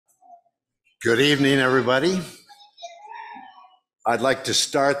Good evening, everybody. I'd like to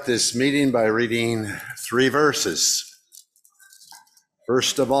start this meeting by reading 3 verses.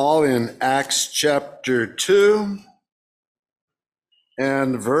 First of all, in Acts chapter 2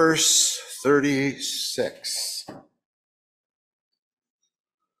 and verse 36.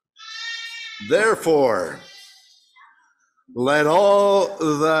 Therefore, let all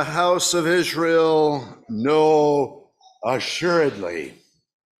the house of Israel know assuredly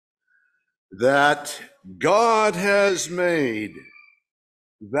that God has made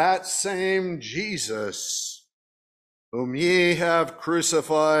that same Jesus, whom ye have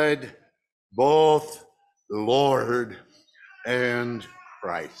crucified, both Lord and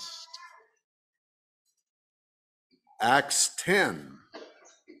Christ. Acts 10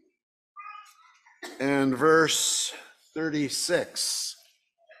 and verse 36.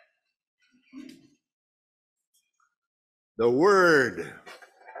 The word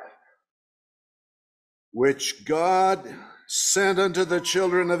which God sent unto the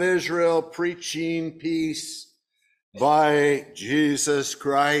children of Israel, preaching peace by Jesus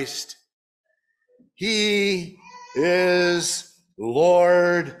Christ. He is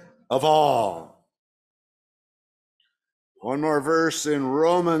Lord of all. One more verse in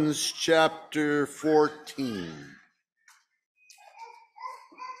Romans chapter 14.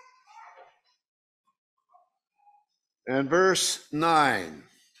 And verse 9.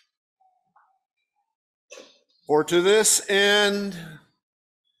 For to this end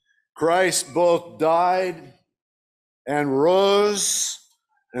Christ both died and rose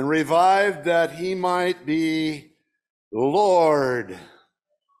and revived, that he might be Lord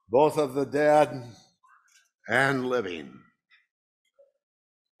both of the dead and living.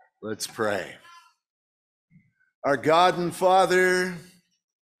 Let's pray. Our God and Father,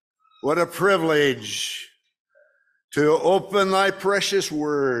 what a privilege to open thy precious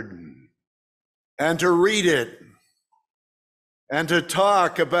word and to read it and to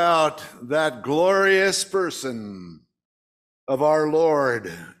talk about that glorious person of our Lord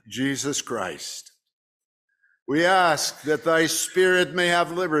Jesus Christ. We ask that thy Spirit may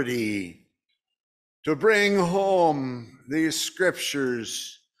have liberty to bring home these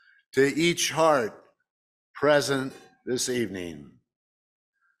scriptures to each heart present this evening.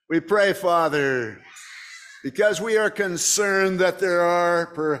 We pray, Father, because we are concerned that there are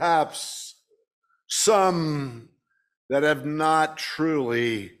perhaps some that have not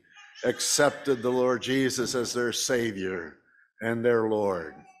truly accepted the Lord Jesus as their Savior and their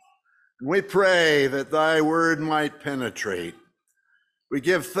Lord. And we pray that thy word might penetrate. We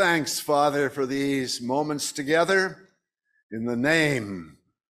give thanks, Father, for these moments together in the name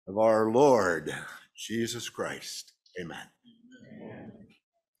of our Lord Jesus Christ. Amen. Amen.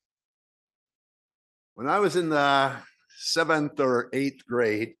 When I was in the 7th or 8th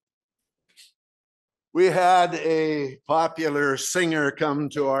grade, we had a popular singer come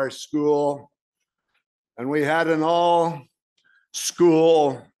to our school, and we had an all-school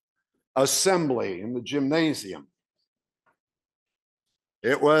assembly in the gymnasium.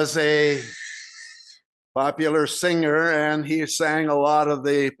 It was a popular singer, and he sang a lot of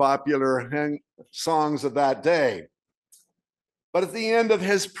the popular songs of that day. But at the end of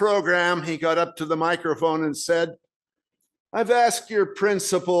his program, he got up to the microphone and said, "I've asked your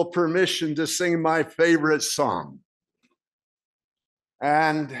principal permission to sing my favorite song."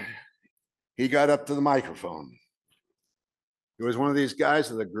 And he got up to the microphone. He was one of these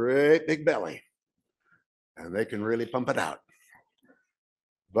guys with a great big belly, and they can really pump it out.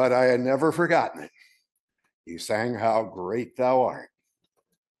 But I had never forgotten it. He sang "How Great Thou Art."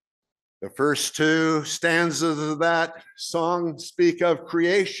 The first 2 stanzas of that song speak of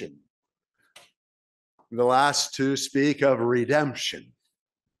creation. The last 2 speak of redemption.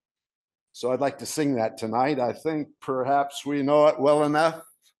 So I'd like to sing that tonight. I think perhaps we know it well enough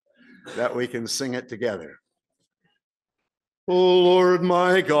that we can sing it together. O Lord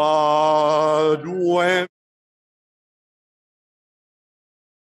my God, when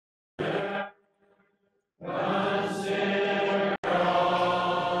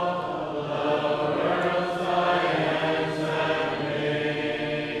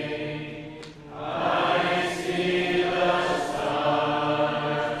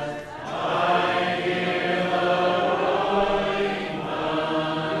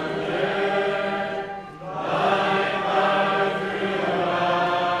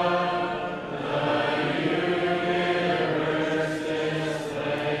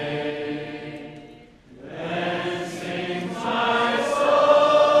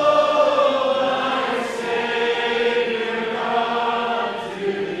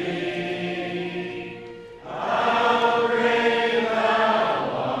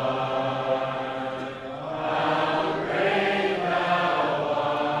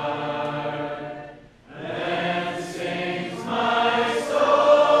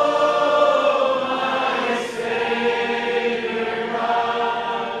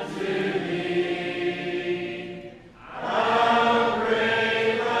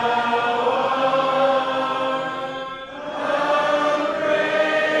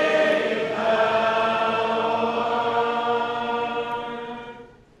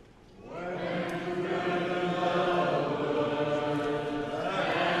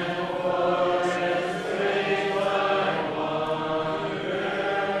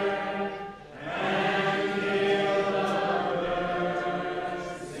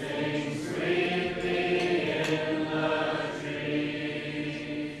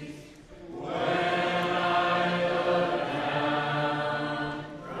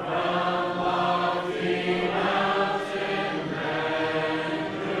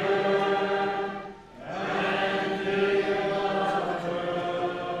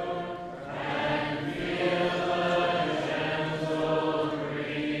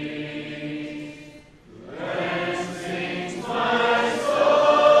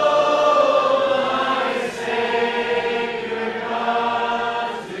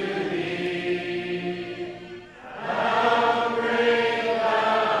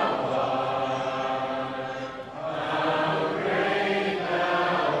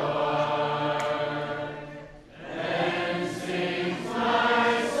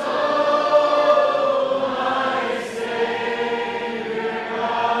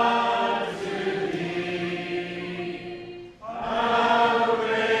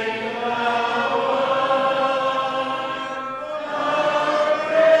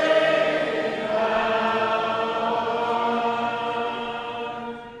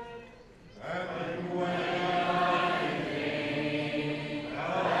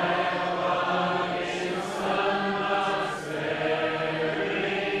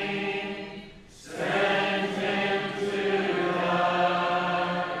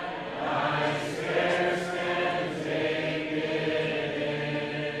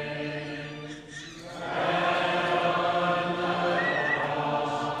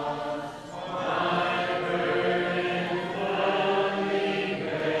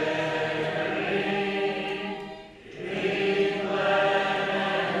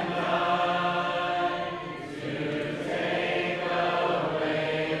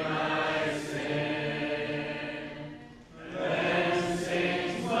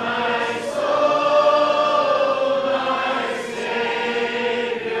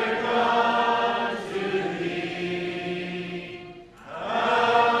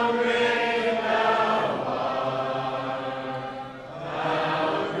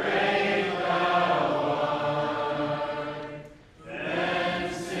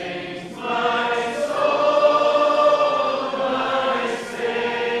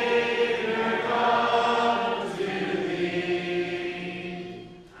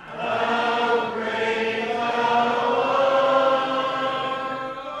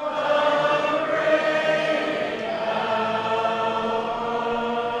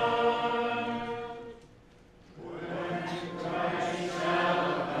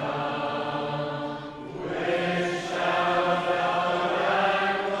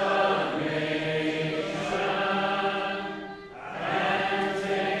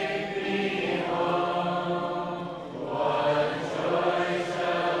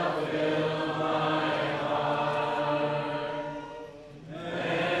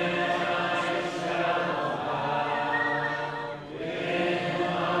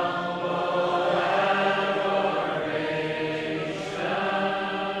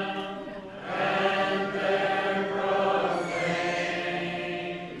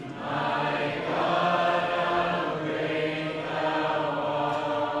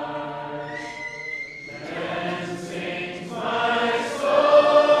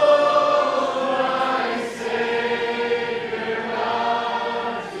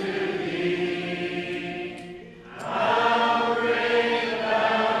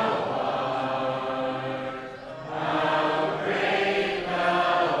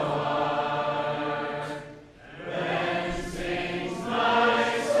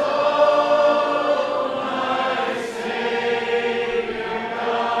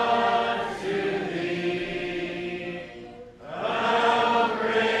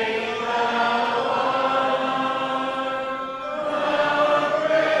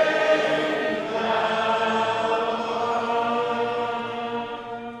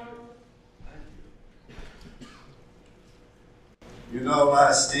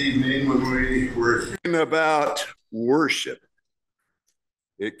last evening when we were thinking about worship,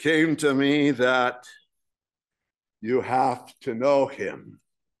 it came to me that you have to know him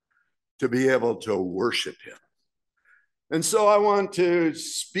to be able to worship him. And so I want to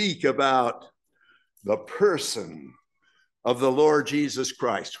speak about the person of the Lord Jesus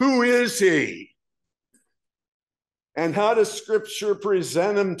Christ. Who is he? And how does Scripture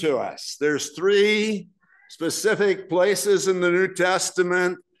present him to us? There's three specific places in the New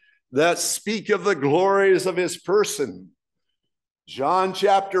Testament that speak of the glories of his person. John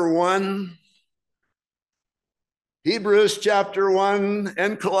chapter 1, Hebrews chapter 1,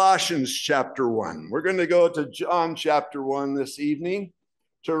 and Colossians chapter 1. We're going to go to John chapter 1 this evening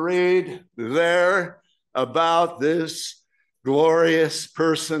to read there about this glorious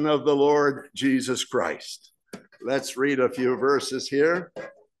person of the Lord Jesus Christ. Let's read a few verses here.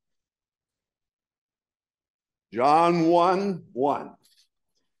 John 1:1.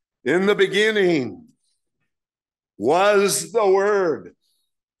 In the beginning was the Word,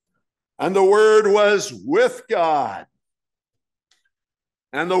 and the Word was with God,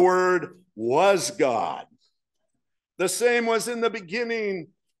 and the Word was God. The same was in the beginning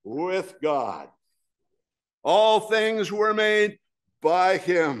with God. All things were made by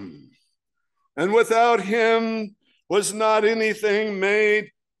him, and without him was not anything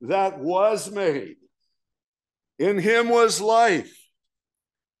made that was made. In him was life,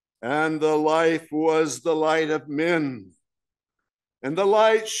 and the life was the light of men. And the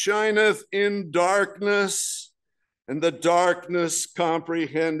light shineth in darkness, and the darkness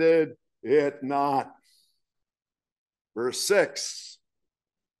comprehended it not. Verse 6.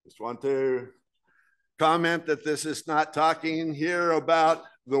 Just want to comment that this is not talking here about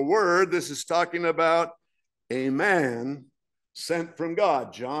the Word. This is talking about a man sent from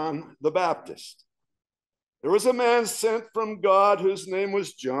God, John the Baptist. There was a man sent from God whose name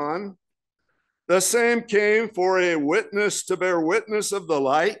was John. The same came for a witness to bear witness of the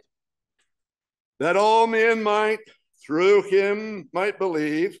light, that all men might, through him, might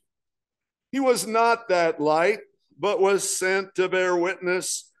believe. He was not that light, but was sent to bear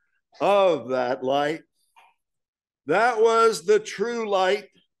witness of that light. That was the true light,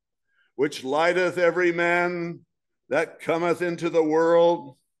 which lighteth every man that cometh into the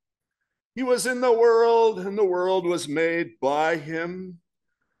world. He was in the world, and the world was made by him,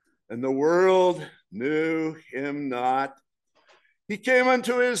 and the world knew him not. He came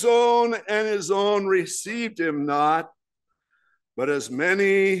unto his own, and his own received him not. But as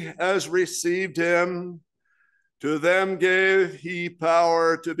many as received him, to them gave he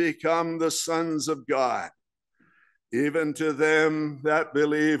power to become the sons of God, even to them that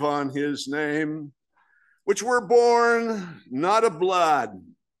believe on his name, which were born not of blood,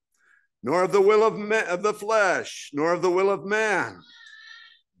 nor of the will of the flesh, nor of the will of man,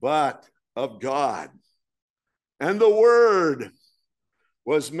 but of God. And the Word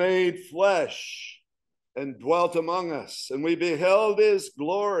was made flesh and dwelt among us, and we beheld his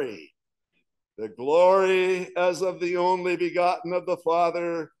glory, the glory as of the only begotten of the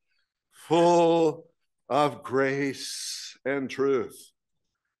Father, full of grace and truth.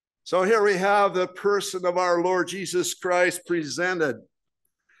 So here we have the person of our Lord Jesus Christ presented.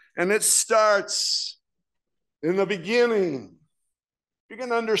 And it starts in the beginning. If you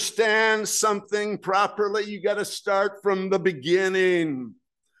can understand something properly, you got to start from the beginning.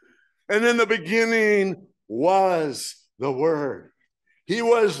 And in the beginning was the Word. He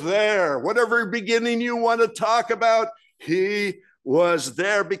was there. Whatever beginning you want to talk about, he was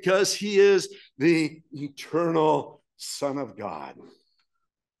there because he is the eternal Son of God.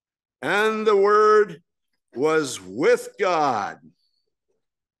 And the Word was with God.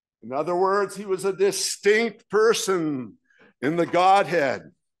 In other words, he was a distinct person in the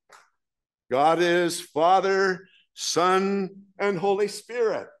Godhead. God is Father, Son, and Holy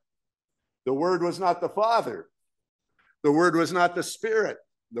Spirit. The Word was not the Father. The Word was not the Spirit.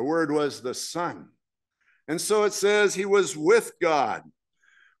 The Word was the Son. And so it says he was with God.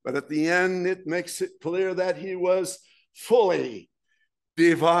 But at the end, it makes it clear that he was fully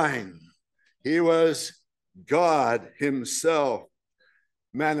divine. He was God himself,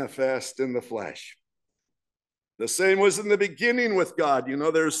 manifest in the flesh. The same was in the beginning with God. You know,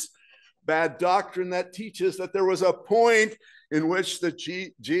 there's bad doctrine that teaches that there was a point in which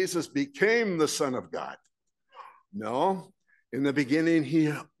Jesus became the Son of God. No, in the beginning,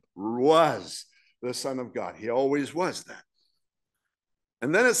 he was the Son of God. He always was that.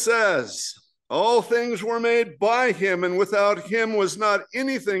 And then it says, all things were made by him, and without him was not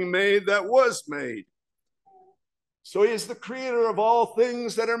anything made that was made. So he is the creator of all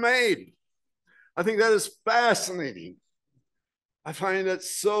things that are made. I think that is fascinating. I find it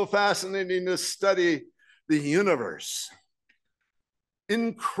so fascinating to study the universe.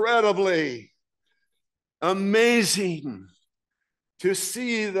 Incredibly amazing to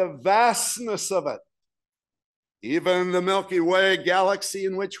see the vastness of it. Even the Milky Way galaxy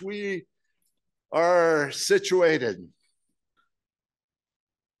in which we are situated.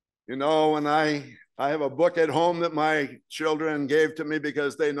 You know, when I have a book at home that my children gave to me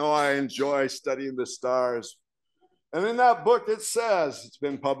because they know I enjoy studying the stars. And in that book, it says, it's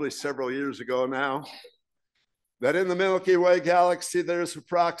been published several years ago now, that in the Milky Way galaxy, there's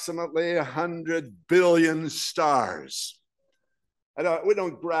approximately 100 billion stars. We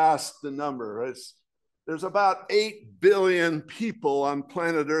don't grasp the number. There's about 8 billion people on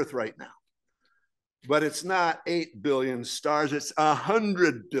planet Earth right now. But it's not 8 billion stars, it's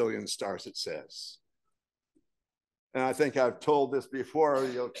 100 billion stars, it says. And I think I've told this before.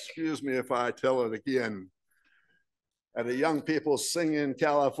 You'll excuse me if I tell it again. At a young people singing in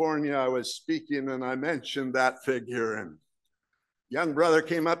California, I was speaking and I mentioned that figure. And a young brother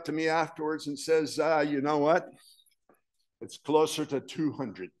came up to me afterwards and says, you know what? It's closer to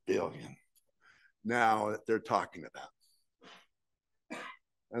 200 billion now that they're talking about.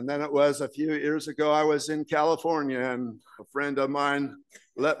 And then it was a few years ago, I was in California and a friend of mine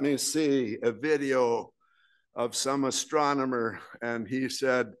let me see a video of some astronomer. And he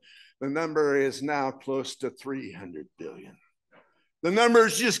said, the number is now close to 300 billion. The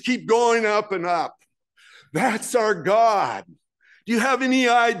numbers just keep going up and up. That's our God. Do you have any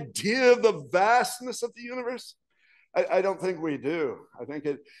idea of the vastness of the universe? I don't think we do. I think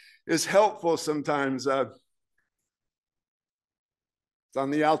it is helpful sometimes. It's on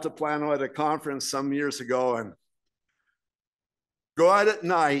the Altiplano at a conference some years ago, and go out at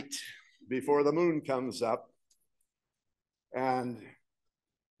night before the moon comes up. And,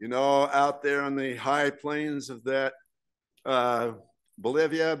 you know, out there on the high plains of that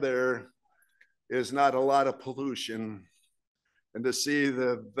Bolivia, there is not a lot of pollution. And to see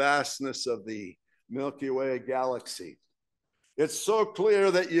the vastness of the Milky Way galaxy, it's so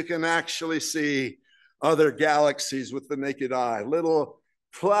clear that you can actually see other galaxies with the naked eye, little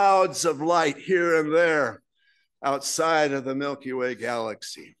clouds of light here and there outside of the Milky Way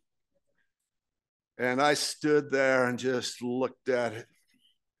galaxy. And I stood there and just looked at it.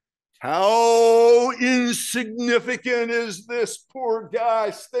 How insignificant is this poor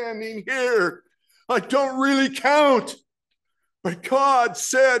guy standing here? I don't really count. But God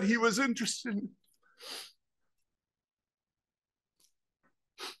said he was interested.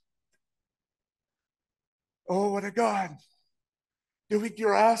 Oh, what a God. Do we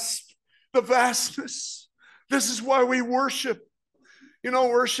grasp the vastness? This is why we worship. You know,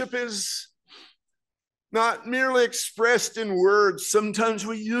 worship is not merely expressed in words. Sometimes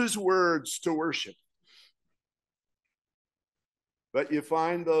we use words to worship. But you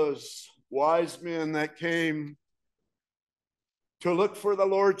find those wise men that came to look for the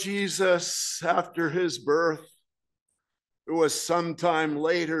Lord Jesus after his birth. It was sometime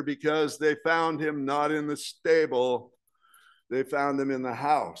later because they found him not in the stable. They found him in the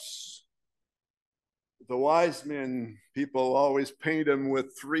house. The wise men, people always paint him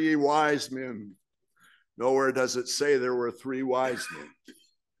with 3 wise men. Nowhere does it say there were 3 wise men.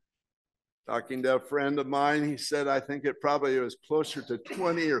 Talking to a friend of mine, he said, I think it probably was closer to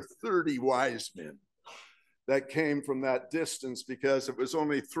 20 or 30 wise men that came from that distance, because if it was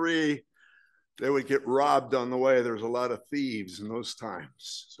only 3, they would get robbed on the way. There was a lot of thieves in those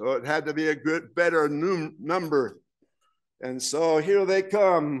times. So it had to be a better number. And so here they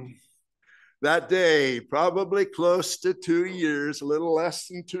come that day, probably close to 2 years, a little less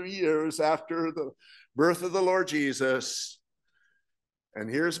than 2 years after the birth of the Lord Jesus. And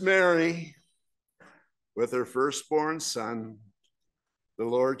here's Mary with her firstborn son, the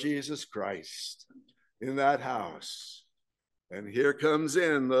Lord Jesus Christ, in that house. And here comes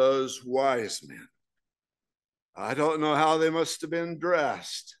in those wise men. I don't know how they must have been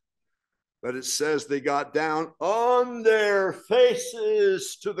dressed, but it says they got down on their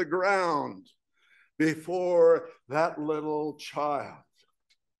faces to the ground before that little child.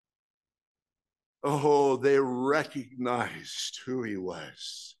 Oh, they recognized who he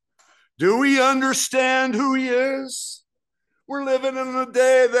was. Do we understand who he is? We're living in a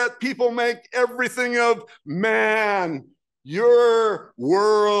day that people make everything of man, your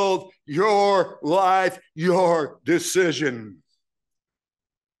world, your life, your decision.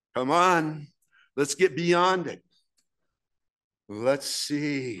 Come on, let's get beyond it. Let's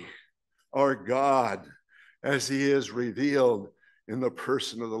see our God as he is revealed in the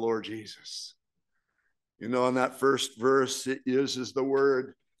person of the Lord Jesus. You know, in that first verse, it uses the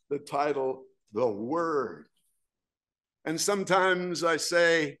word, the title, the Word. And sometimes I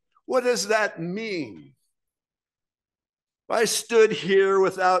say, what does that mean? If I stood here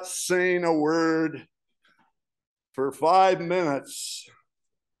without saying a word for 5 minutes,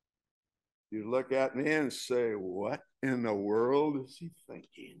 you look at me and say, what in the world is he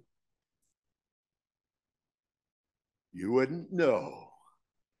thinking? You wouldn't know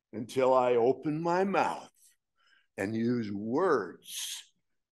until I open my mouth and use words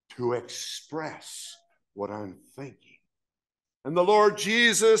to express what I'm thinking. And the Lord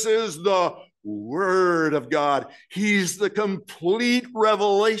Jesus is the Word of God. He's the complete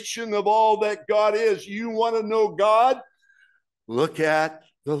revelation of all that God is. You want to know God? Look at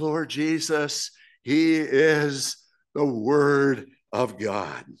the Lord Jesus. He is the Word of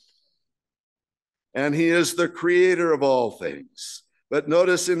God. And he is the creator of all things. But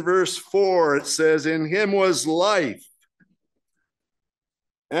notice in verse 4, it says, in him was life,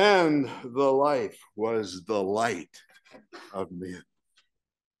 and the life was the light of men.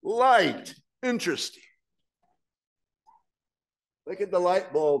 Light. Interesting. Look at the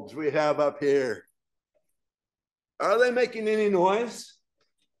light bulbs we have up here. Are they making any noise?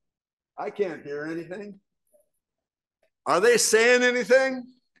 I can't hear anything. Are they saying anything?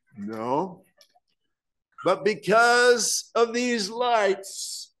 No. But because of these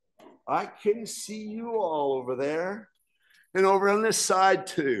lights, I can see you all over there and over on this side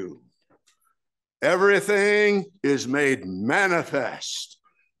too. Everything is made manifest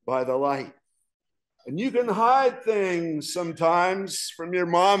by the light. And you can hide things sometimes from your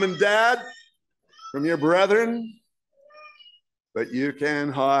mom and dad, from your brethren, but you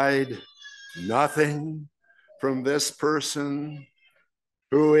can hide nothing from this person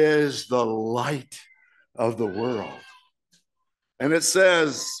who is the light of the world. And it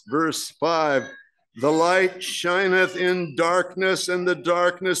says, verse 5, the light shineth in darkness, and the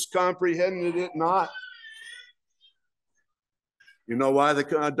darkness comprehended it not. You know why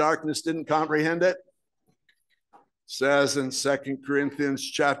the darkness didn't comprehend it? It says in 2 Corinthians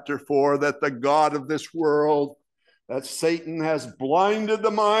chapter 4 that the God of this world, that Satan has blinded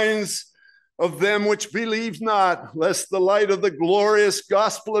the minds of them which believe not, lest the light of the glorious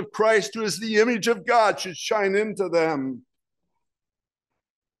gospel of Christ, who is the image of God, should shine into them.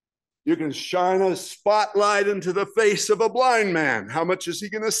 You can shine a spotlight into the face of a blind man. How much is he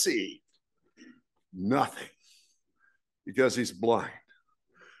going to see? Nothing, because he's blind.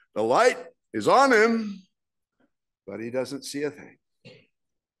 The light is on him, but he doesn't see a thing.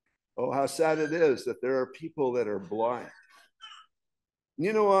 Oh, how sad it is that there are people that are blind.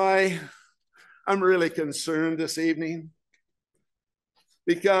 You know why I'm really concerned this evening?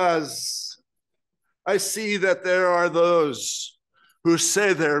 Because I see that there are those who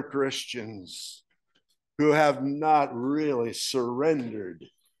say they're Christians who have not really surrendered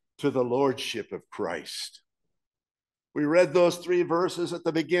to the lordship of Christ. We read those 3 verses at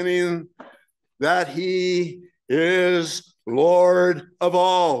the beginning, that he is Lord of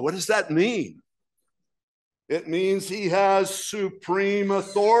all. What does that mean? It means he has supreme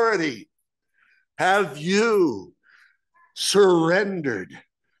authority. Have you surrendered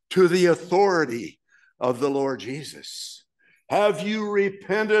to the authority of the Lord Jesus? Have you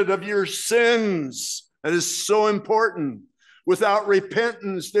repented of your sins? That is so important. Without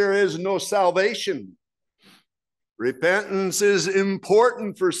repentance, there is no salvation. Repentance is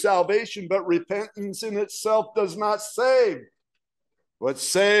important for salvation, but repentance in itself does not save. What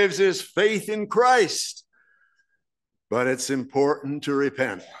saves is faith in Christ. But it's important to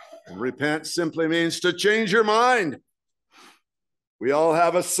repent. And repent simply means to change your mind. We all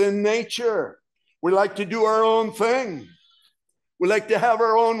have a sin nature. We like to do our own thing. We like to have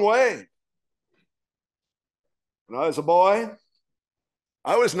our own way. When I was a boy,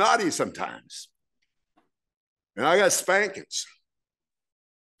 I was naughty sometimes. And I got spankings.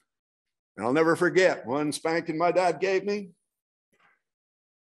 And I'll never forget one spanking my dad gave me.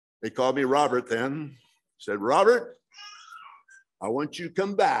 They called me Robert then. Said, Robert, I want you to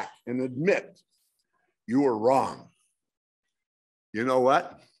come back and admit you were wrong. You know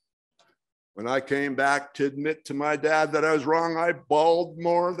what? When I came back to admit to my dad that I was wrong, I bawled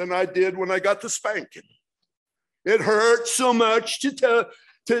more than I did when I got the spanking. It hurt so much to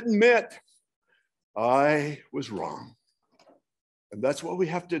admit I was wrong. And that's what we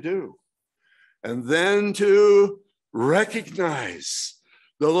have to do. And then to recognize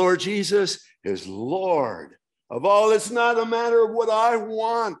the Lord Jesus is Lord of all. It's not a matter of what I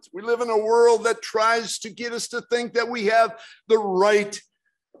want. We live in a world that tries to get us to think that we have the right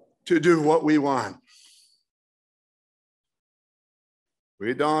to do what we want.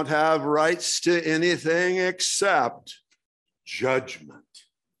 We don't have rights to anything except judgment.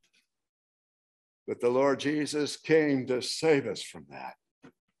 But the Lord Jesus came to save us from that.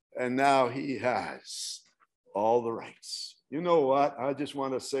 And now he has all the rights. You know what? I just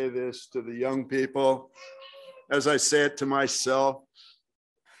want to say this to the young people. As I say it to myself,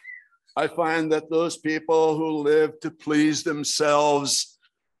 I find that those people who live to please themselves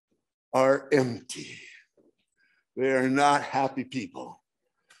are empty. They are not happy people.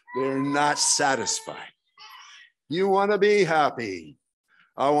 They are not satisfied. You want to be happy.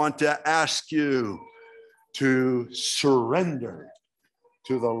 I want to ask you to surrender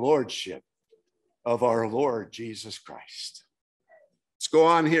to the lordship of our Lord Jesus Christ. Let's go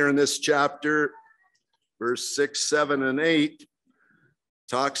on here in this chapter, verse 6, 7, and 8.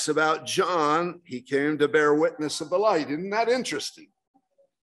 Talks about John. He came to bear witness of the light. Isn't that interesting?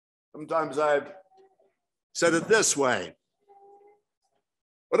 Sometimes I've said it this way.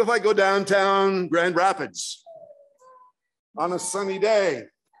 What if I go downtown Grand Rapids on a sunny day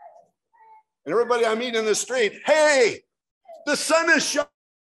and everybody I meet in the street, hey, the sun is shining.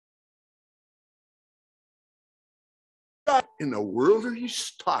 What in the world are you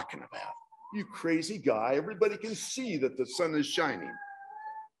talking about? You crazy guy. Everybody can see that the sun is shining.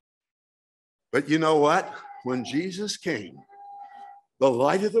 But you know what? When Jesus came, the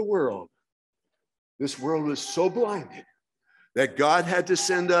light of the world, this world was so blinded that God had to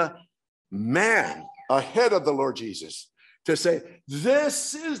send a man ahead of the Lord Jesus to say,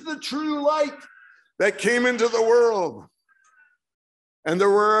 this is the true light that came into the world. And there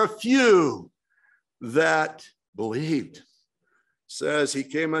were a few that believed. It says he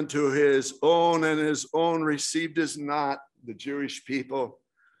came unto his own, and his own received us not, the Jewish people.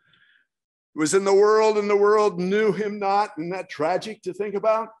 He was in the world, and the world knew him not. Isn't that tragic to think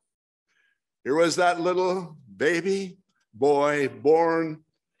about? Here was that little baby boy born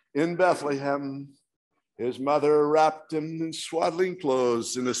in Bethlehem. His mother wrapped him in swaddling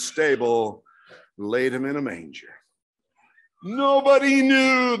clothes in a stable, laid him in a manger. Nobody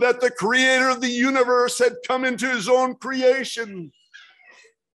knew that the creator of the universe had come into his own creation.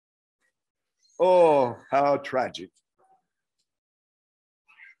 Oh, how tragic.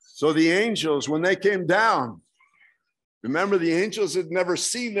 So the angels, when they came down, remember the angels had never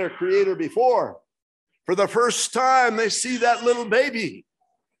seen their creator before. For the first time, they see that little baby.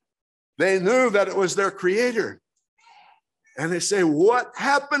 They knew that it was their creator. And they say, what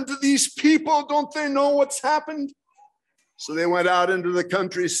happened to these people? Don't they know what's happened? So they went out into the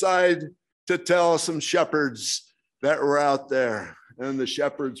countryside to tell some shepherds that were out there. And the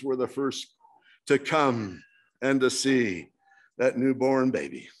shepherds were the first to come and to see that newborn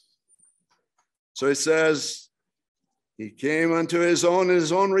baby. So he says, he came unto his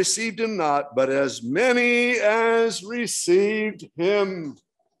own received him not, but as many as received him.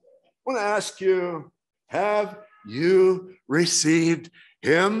 I want to ask you, have you received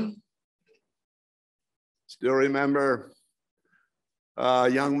him? Still remember a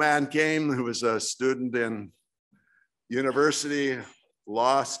young man came who was a student in university,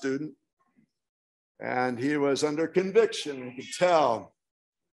 law student, and he was under conviction, you could tell.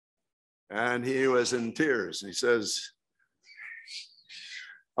 And he was in tears. He says,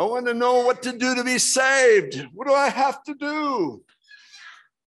 I want to know what to do to be saved. What do I have to do?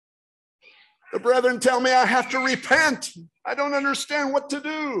 The brethren tell me I have to repent. I don't understand what to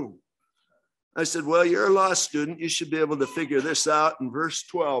do. I said, well, you're a law student. You should be able to figure this out in verse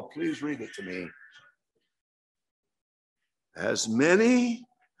 12. Please read it to me. As many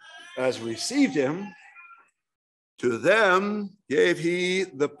as received him, to them gave he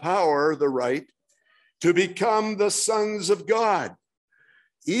the power, the right, to become the sons of God,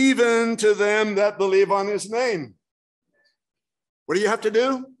 even to them that believe on his name. What do you have to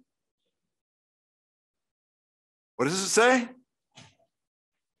do? What does it say?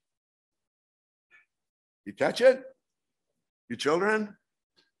 You catch it? You children?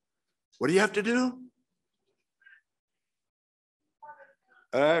 What do you have to do?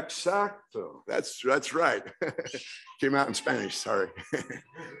 Exacto. That's right. Came out in Spanish, sorry.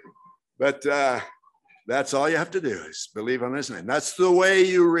 But that's all you have to do is believe on his name. That's the way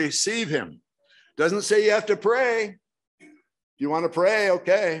you receive him. Doesn't say you have to pray. If you want to pray,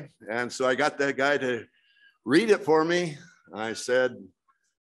 okay. And so I got that guy to read it for me. I said,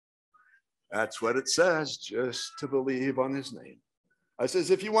 that's what it says, just to believe on his name. I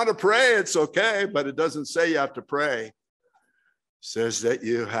says, if you want to pray, it's okay, but it doesn't say you have to pray. It says that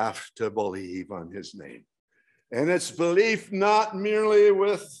you have to believe on his name. And it's belief not merely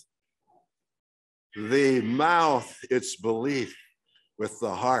with the mouth, it's belief with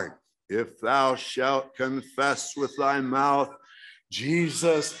the heart. If thou shalt confess with thy mouth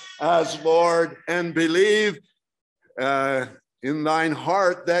Jesus as Lord and believe in thine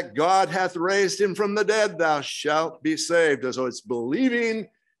heart that God hath raised him from the dead, thou shalt be saved. So it's believing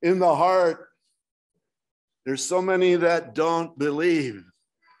in the heart. There's so many that don't believe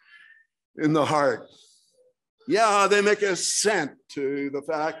in the heart. Yeah, they make assent to the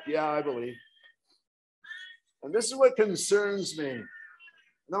fact, yeah, I believe. And this is what concerns me.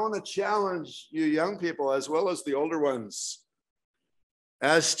 And I want to challenge you young people as well as the older ones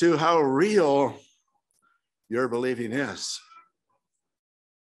as to how real your believing is.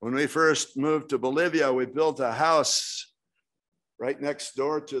 When we first moved to Bolivia, we built a house right next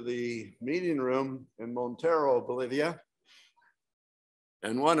door to the meeting room in Montero, Bolivia.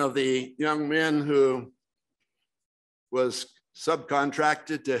 And one of the young men who was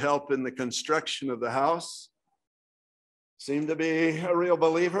subcontracted to help in the construction of the house seemed to be a real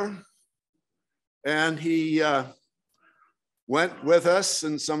believer. And he went with us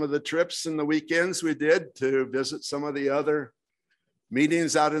in some of the trips and the weekends we did to visit some of the other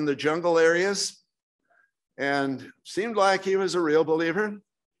meetings out in the jungle areas, and seemed like he was a real believer.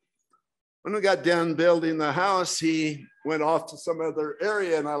 When we got done building the house, he went off to some other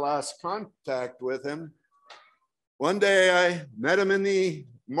area and I lost contact with him. One day I met him in the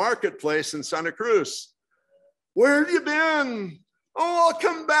marketplace in Santa Cruz. Where have you been? Oh, I'll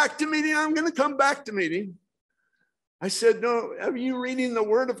come back to meeting. I'm going to come back to meeting. I said, no, are you reading the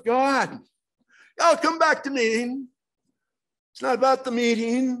Word of God? I'll come back to meeting. It's not about the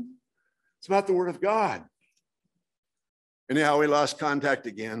meeting. It's about the Word of God. Anyhow, we lost contact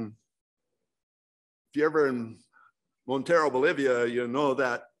again. If you're ever in Montero, Bolivia, you know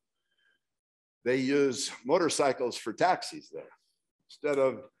that they use motorcycles for taxis there. Instead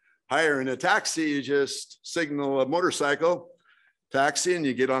of hiring a taxi, you just signal a motorcycle taxi and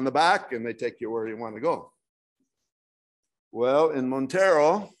you get on the back and they take you where you want to go. Well, in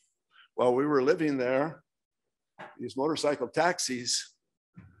Montero, while we were living there, these motorcycle taxis,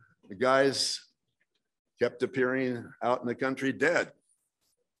 the guys kept appearing out in the country dead.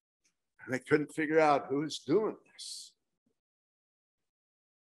 And they couldn't figure out who's doing this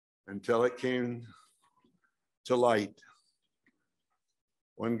until it came to light.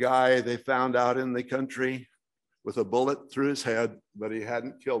 One guy they found out in the country with a bullet through his head, but he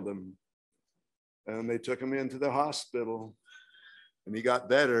hadn't killed him. And they took him into the hospital and he got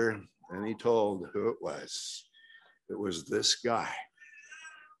better and he told who it was. It was this guy.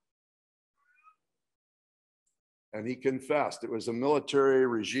 And he confessed. It was a military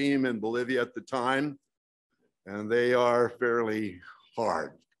regime in Bolivia at the time, and they are fairly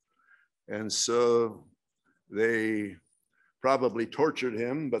hard. And so they probably tortured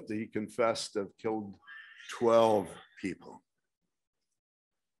him, but he confessed to have killed 12 people.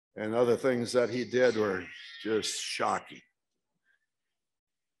 And other things that he did were just shocking.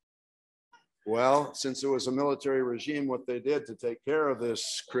 Well, since it was a military regime, what they did to take care of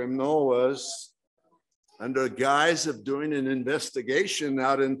this criminal was, under guise of doing an investigation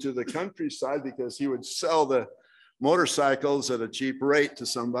out into the countryside, because he would sell the motorcycles at a cheap rate to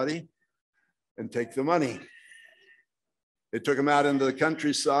somebody and take the money. They took him out into the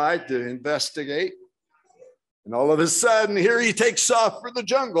countryside to investigate. And all of a sudden, here he takes off for the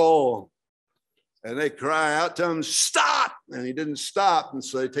jungle. And they cry out to him, stop! And he didn't stop. And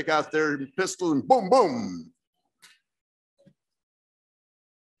so they take out their pistol and boom, boom.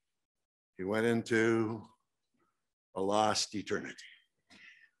 He went into a lost eternity.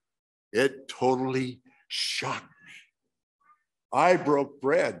 It totally shocked me. I broke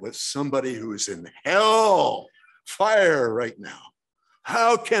bread with somebody who's in hell fire right now.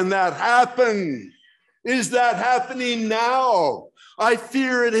 How can that happen? Is that happening now? I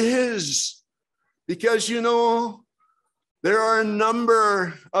fear it is. Because, you know, there are a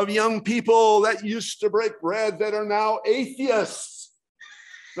number of young people that used to break bread that are now atheists.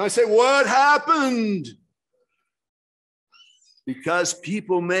 And I say, what happened? Because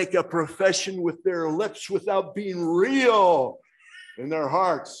people make a profession with their lips without being real in their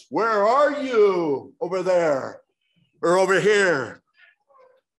hearts. Where are you over there or over here?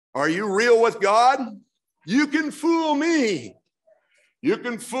 Are you real with God? You can fool me. You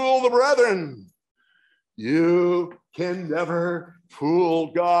can fool the brethren. You can never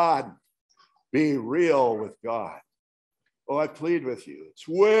fool God. Be real with God. Oh, I plead with you. It's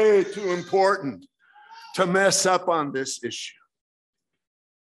way too important to mess up on this issue.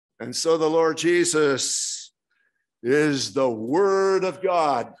 And so the Lord Jesus is the Word of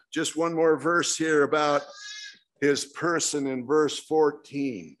God. Just one more verse here about his person in verse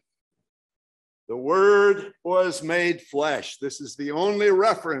 14. The Word was made flesh. This is the only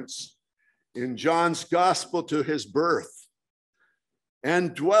reference in John's gospel to his birth,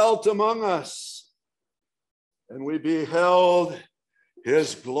 and dwelt among us. And we beheld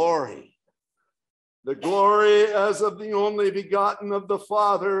his glory, the glory as of the only begotten of the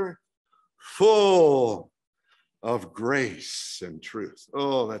Father, full of grace and truth.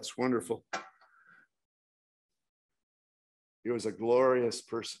 Oh, that's wonderful. He was a glorious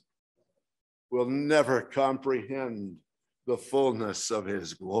person. We'll never comprehend the fullness of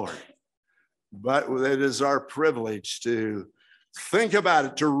his glory, but it is our privilege to think about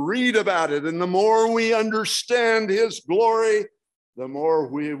it, to read about it. And the more we understand his glory, the more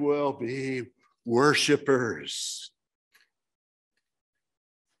we will be worshipers.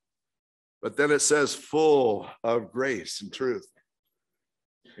 But then it says full of grace and truth.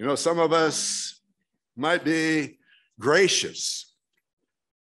 You know, some of us might be gracious,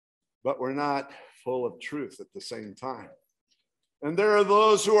 but we're not full of truth at the same time. And there are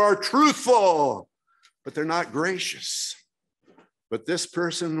those who are truthful, but they're not gracious. But this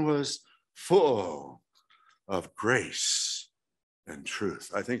person was full of grace and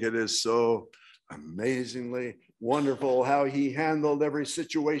truth. I think it is so amazingly wonderful how he handled every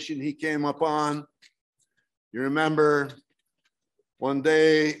situation he came upon. You remember one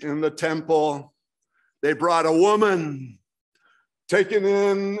day in the temple, they brought a woman taken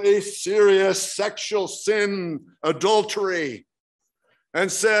in a serious sexual sin, adultery,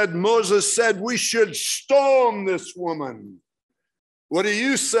 and Moses said, we should stone this woman. What do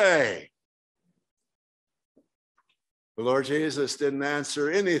you say? The Lord Jesus didn't answer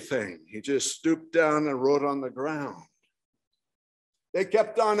anything. He just stooped down and wrote on the ground. They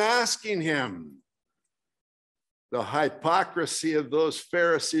kept on asking him. The hypocrisy of those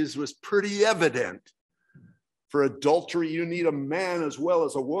Pharisees was pretty evident. For adultery, you need a man as well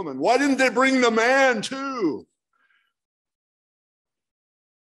as a woman. Why didn't they bring the man too?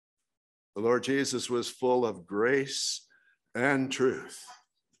 The Lord Jesus was full of grace and truth.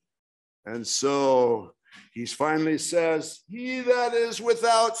 And so he finally says, he that is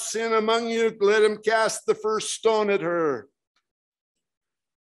without sin among you, let him cast the first stone at her.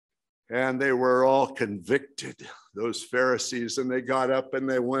 And they were all convicted, those Pharisees, and they got up and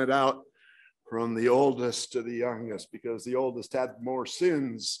they went out from the oldest to the youngest, because the oldest had more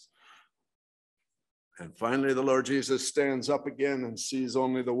sins. And finally, the Lord Jesus stands up again and sees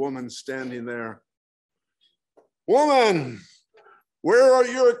only the woman standing there. Woman, where are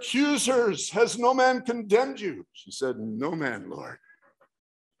your accusers? Has no man condemned you? She said, no man, Lord.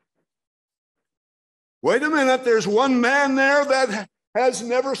 Wait a minute, there's one man there that has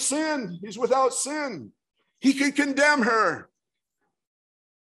never sinned. He's without sin. He could condemn her.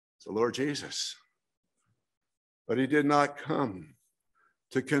 It's the Lord Jesus. But he did not come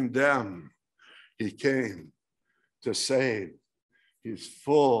to condemn. He came to save. He's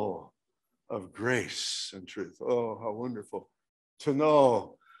full of grace and truth. Oh, how wonderful to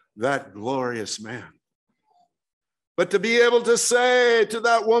know that glorious man. But to be able to say to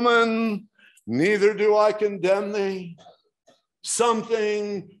that woman, neither do I condemn thee.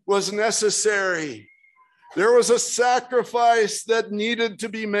 Something was necessary. There was a sacrifice that needed to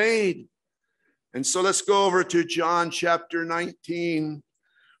be made. And so let's go over to John chapter 19,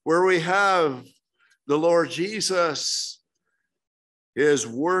 where we have the Lord Jesus, his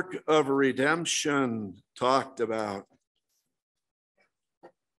work of redemption talked about.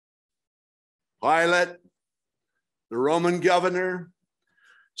 Pilate, the Roman governor,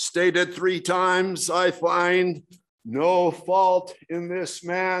 stated 3 times, I find no fault in this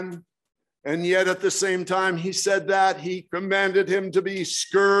man. And yet at the same time he said that, he commanded him to be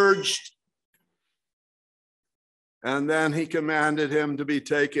scourged. And then he commanded him to be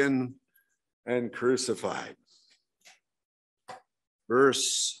taken and crucified.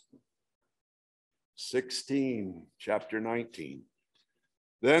 Verse 16, chapter 19.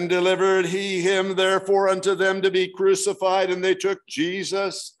 Then delivered he him therefore unto them to be crucified, and they took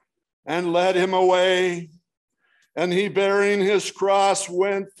Jesus and led him away. And he, bearing his cross,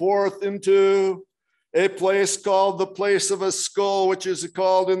 went forth into a place called the place of a skull, which is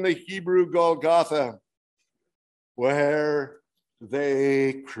called in the Hebrew Golgotha, where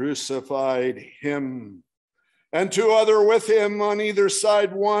they crucified him, and 2 other with him on either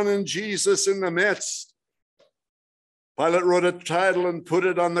side, one and Jesus in the midst. Pilate wrote a title and put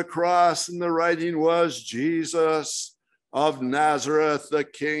it on the cross, and the writing was, Jesus of Nazareth, the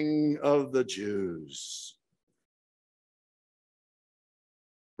King of the Jews.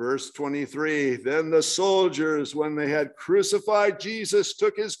 Verse 23, then the soldiers, when they had crucified Jesus,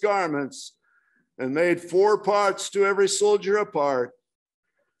 took his garments and made 4 parts, to every soldier a part.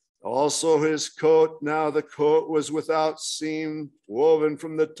 Also his coat, now the coat was without seam, woven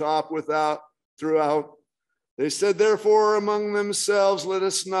from the top throughout. They said, therefore, among themselves, let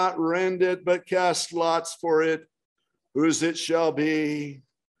us not rend it, but cast lots for it, whose it shall be,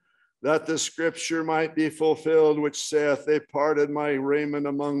 that the scripture might be fulfilled, which saith, they parted my raiment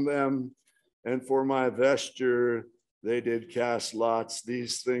among them, and for my vesture they did cast lots.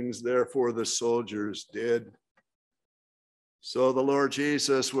 These things, therefore, the soldiers did. So the Lord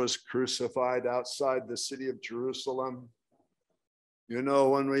Jesus was crucified outside the city of Jerusalem. You know,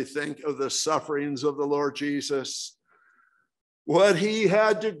 when we think of the sufferings of the Lord Jesus, what he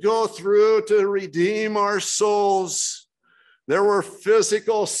had to go through to redeem our souls, there were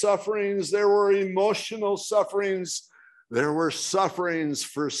physical sufferings, there were emotional sufferings, there were sufferings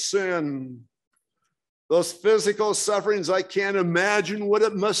for sin. Those physical sufferings, I can't imagine what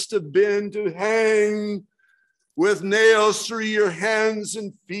it must have been to hang with nails through your hands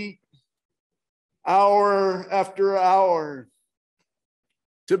and feet, hour after hour,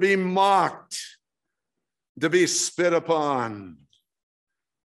 to be mocked, to be spit upon.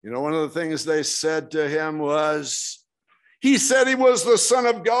 You know, one of the things they said to him was, he said he was the Son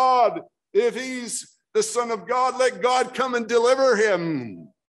of God. If he's the Son of God, let God come and deliver him.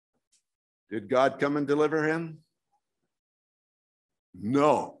 Did God come and deliver him?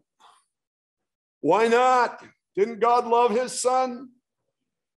 No. Why not? Didn't God love his Son?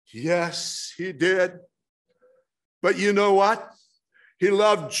 Yes, he did. But you know what? He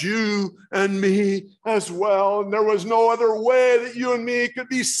loved you and me as well. And there was no other way that you and me could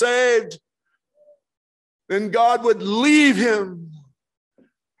be saved. Then God would leave him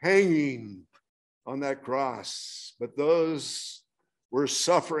hanging on that cross. But those were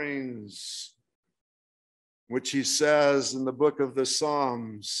sufferings, which he says in the book of the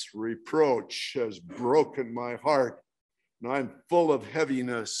Psalms, reproach has broken my heart, and I'm full of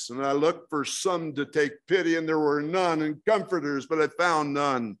heaviness. And I looked for some to take pity, and there were none, and comforters, but I found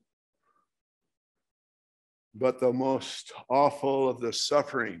none. But the most awful of the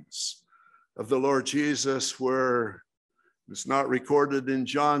sufferings of the Lord Jesus were, it's not recorded in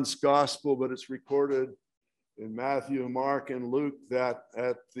John's gospel, but it's recorded in Matthew, Mark, and Luke, that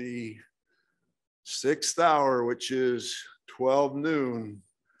at the 6th hour, which is 12 noon,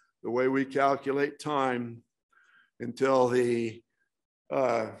 the way we calculate time, until the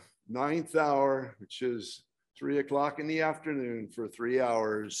 9th hour, which is 3 o'clock in the afternoon, for 3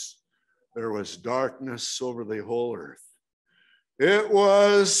 hours, there was darkness over the whole earth. It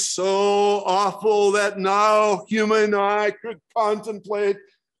was so awful that no human eye could contemplate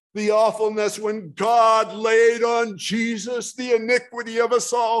the awfulness when God laid on Jesus the iniquity of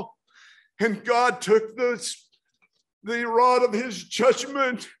us all. And God took the rod of his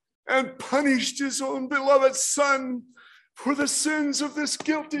judgment and punished his own beloved Son for the sins of this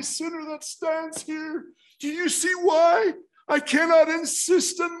guilty sinner that stands here. Do you see why I cannot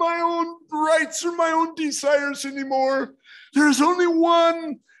insist on my own rights or my own desires anymore? There's only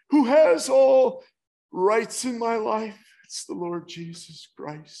one who has all rights in my life. It's the Lord Jesus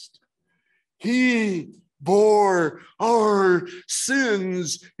Christ. He bore our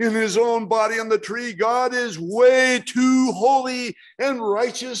sins in his own body on the tree. God is way too holy and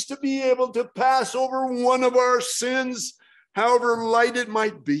righteous to be able to pass over one of our sins, however light it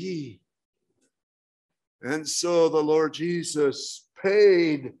might be. And so the Lord Jesus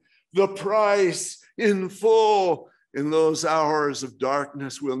paid the price in full. In those hours of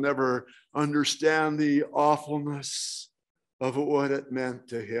darkness, we'll never understand the awfulness of what it meant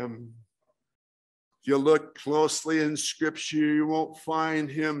to him. If you look closely in Scripture, you won't find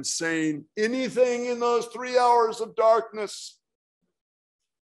him saying anything in those 3 hours of darkness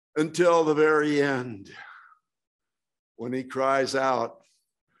until the very end, when he cries out,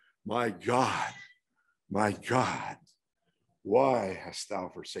 my God, why hast thou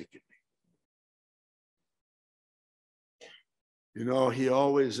forsaken me? You know, he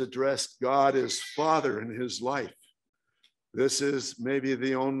always addressed God as Father in his life. This is maybe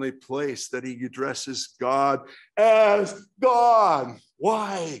the only place that he addresses God as God.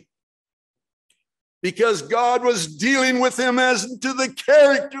 Why? Because God was dealing with him as to the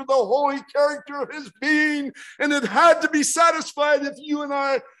character, the holy character of his being, and it had to be satisfied if you and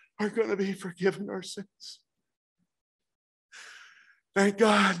I are going to be forgiven our sins. Thank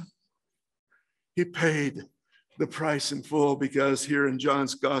God he paid the price in full, because here in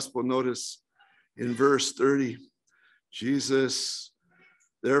John's gospel, notice in verse 30, Jesus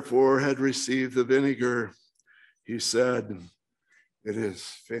therefore had received the vinegar. He said, it is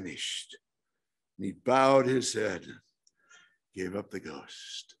finished. And he bowed his head, gave up the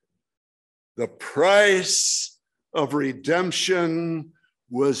ghost. The price of redemption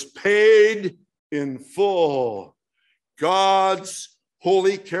was paid in full. God's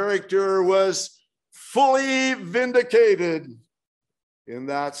holy character was fully vindicated in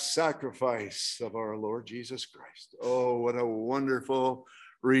that sacrifice of our Lord Jesus Christ. Oh, what a wonderful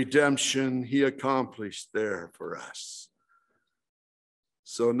redemption he accomplished there for us.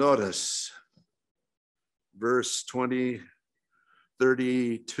 So notice verse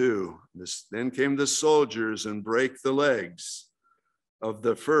 32. Then came the soldiers and brake the legs of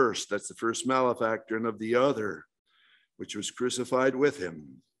the first, that's the first malefactor, and of the other, which was crucified with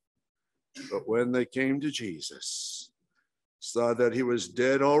him. But when they came to Jesus, saw that he was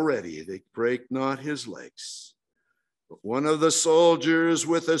dead already, they brake not his legs. But one of the soldiers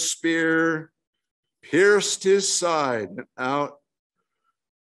with a spear pierced his side out,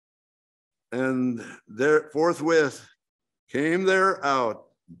 and there forthwith came there out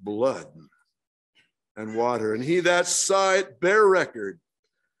blood and water. And he that saw it bare record,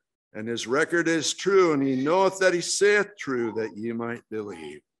 and his record is true, and he knoweth that he saith true, that ye might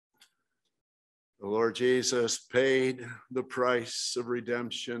believe. The Lord Jesus paid the price of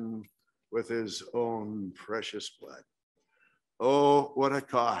redemption with his own precious blood. Oh, what a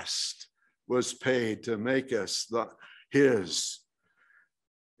cost was paid to make us his.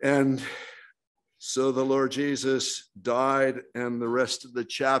 And so the Lord Jesus died, and the rest of the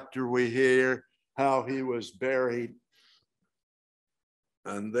chapter we hear how he was buried.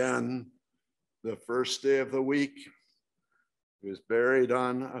 And then the first day of the week, he was buried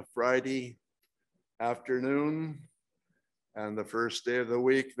on a Friday afternoon. And the first day of the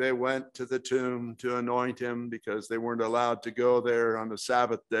week, they went to the tomb to anoint him because they weren't allowed to go there on the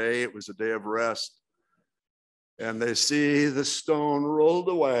Sabbath day. It was a day of rest. And they see the stone rolled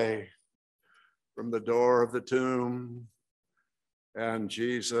away from the door of the tomb, and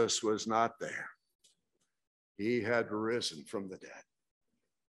Jesus was not there. He had risen from the dead.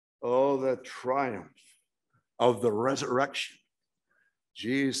 Oh, the triumph of the resurrection.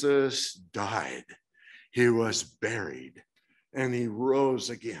 Jesus died. He was buried, and he rose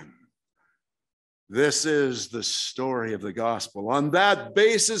again. This is the story of the gospel. On that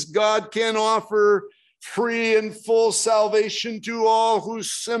basis, God can offer free and full salvation to all who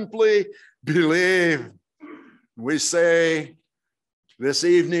simply believe. We say this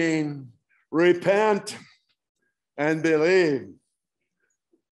evening, repent and believe.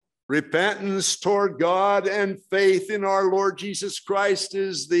 Repentance toward God and faith in our Lord Jesus Christ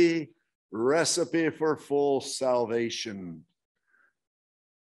is the recipe for full salvation.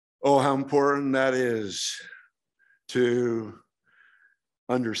 Oh, how important that is to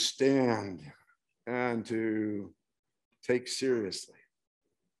understand and to take seriously.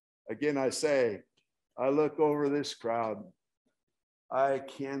 Again, I say, I look over this crowd. I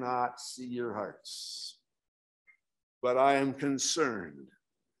cannot see your hearts, but I am concerned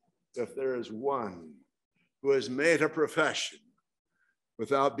if there is one who has made a profession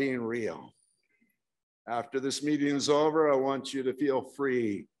without being real. After this meeting is over, I want you to feel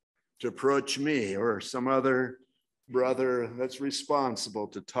free to approach me or some other brother that's responsible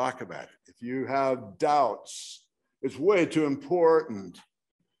to talk about it. If you have doubts, it's way too important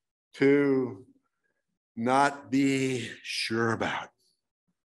to not be sure about.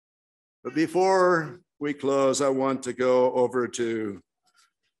 But before we close, I want to go over to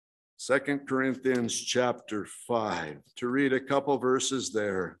 2 Corinthians chapter 5 to read a couple verses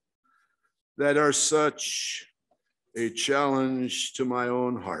there that are such a challenge to my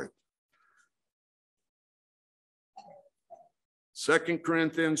own heart. 2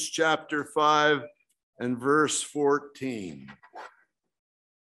 Corinthians chapter 5 and verse 14.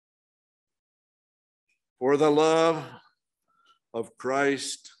 For the love of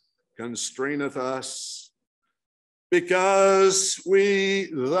Christ constraineth us, because we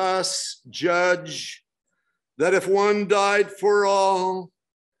thus judge that if one died for all,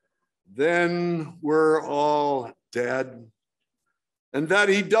 then we're all dead, and that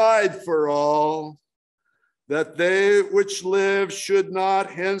he died for all, that they which live should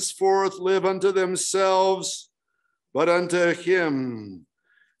not henceforth live unto themselves, but unto him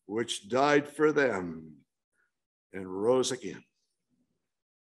which died for them and rose again.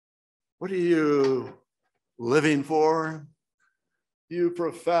 What are you living for? You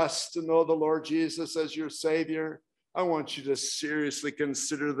profess to know the Lord Jesus as your Savior. I want you to seriously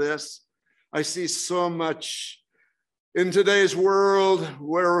consider this. I see so much in today's world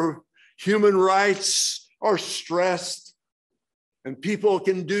where human rights are stressed and people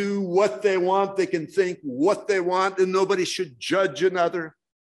can do what they want. They can think what they want, and nobody should judge another.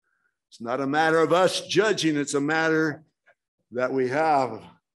 It's not a matter of us judging. It's a matter that we have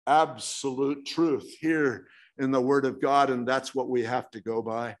absolute truth here in the Word of God, and that's what we have to go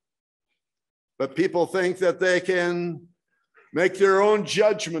by. But people think that they can make their own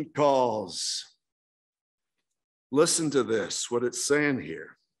judgment calls. Listen to this, what it's saying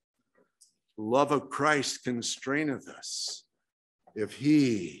here. Love of Christ constraineth us. If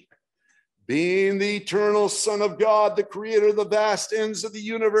he, being the eternal Son of God, the creator of the vast ends of the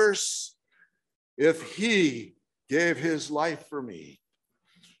universe, if he gave his life for me,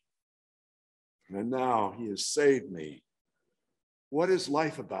 and now he has saved me, what is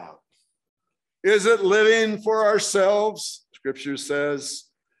life about? Is it living for ourselves? Scripture says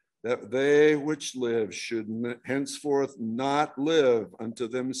that they which live should henceforth not live unto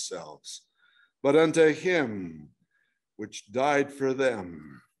themselves, but unto him which died for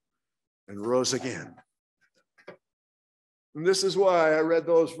them and rose again. And this is why I read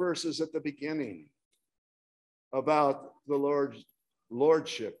those verses at the beginning about the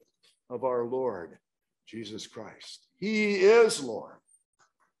lordship of our Lord Jesus Christ. He is Lord.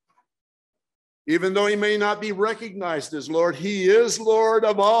 Even though he may not be recognized as Lord, he is Lord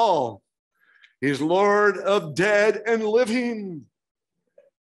of all. He's Lord of dead and living.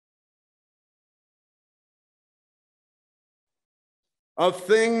 Of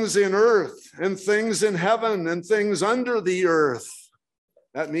things in earth and things in heaven and things under the earth.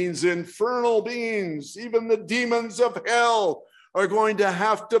 That means infernal beings, even the demons of hell are going to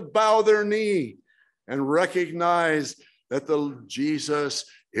have to bow their knee and recognize that the Jesus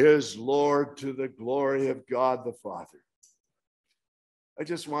is Lord to the glory of God the Father. I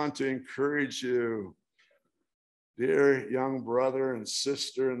just want to encourage you, dear young brother and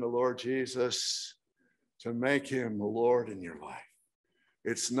sister in the Lord Jesus, to make him the Lord in your life.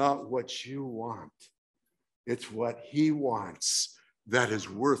 It's not what you want. It's what he wants that is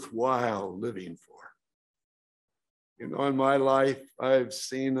worthwhile living for. You know, in my life, I've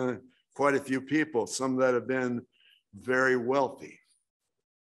seen quite a few people, some that have been very wealthy.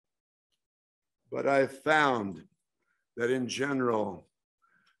 But I've found that in general,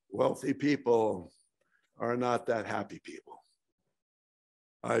 wealthy people are not that happy people.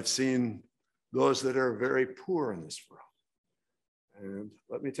 I've seen those that are very poor in this world. And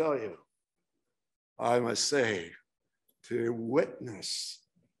let me tell you, I must say, to witness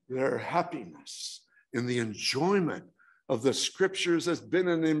their happiness in the enjoyment of the scriptures has been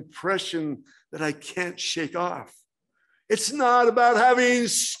an impression that I can't shake off. It's not about having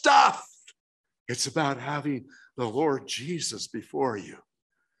stuff. It's about having the Lord Jesus before you.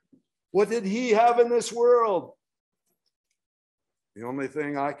 What did he have in this world? The only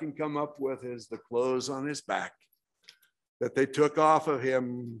thing I can come up with is the clothes on his back that they took off of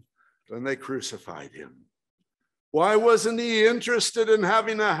him when they crucified him. Why wasn't he interested in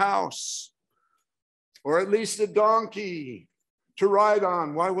having a house or at least a donkey to ride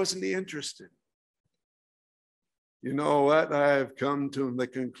on? Why wasn't he interested? You know what? I've come to the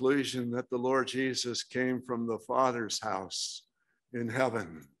conclusion that the Lord Jesus came from the Father's house in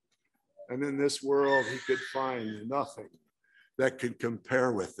heaven. And in this world, he could find nothing that could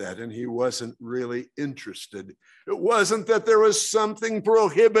compare with that. And he wasn't really interested. It wasn't that there was something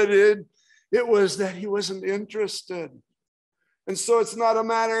prohibited. It was that he wasn't interested. And so it's not a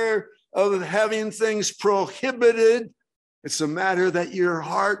matter of having things prohibited. It's a matter that your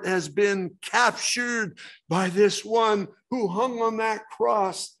heart has been captured by this one who hung on that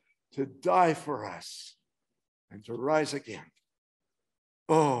cross to die for us and to rise again.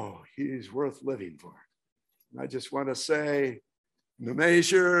 Oh, he's worth living for. And I just want to say, in the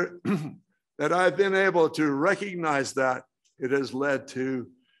measure that I've been able to recognize that, it has led to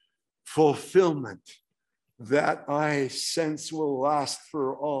fulfillment that I sense will last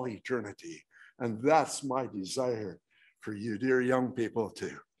for all eternity. And that's my desire for you, dear young people,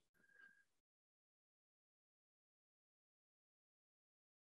 too.